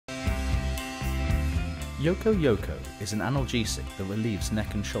Yoko Yoko is an analgesic that relieves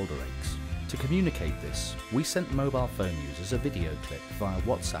neck and shoulder aches. To communicate this, we sent mobile phone users a video clip via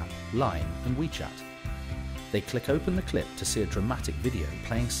WhatsApp, Line and WeChat. They click open the clip to see a dramatic video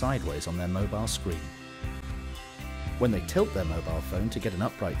playing sideways on their mobile screen. When they tilt their mobile phone to get an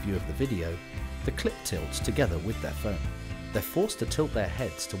upright view of the video, the clip tilts together with their phone. They're forced to tilt their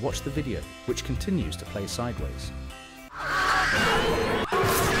heads to watch the video, which continues to play sideways.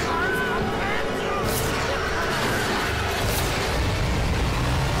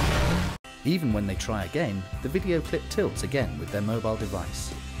 Even when they try again, the video clip tilts again with their mobile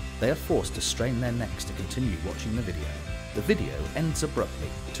device. They are forced to strain their necks to continue watching the video. The video ends abruptly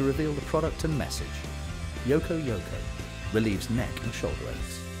to reveal the product and message. Yoko Yoko relieves neck and shoulder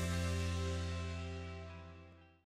aches.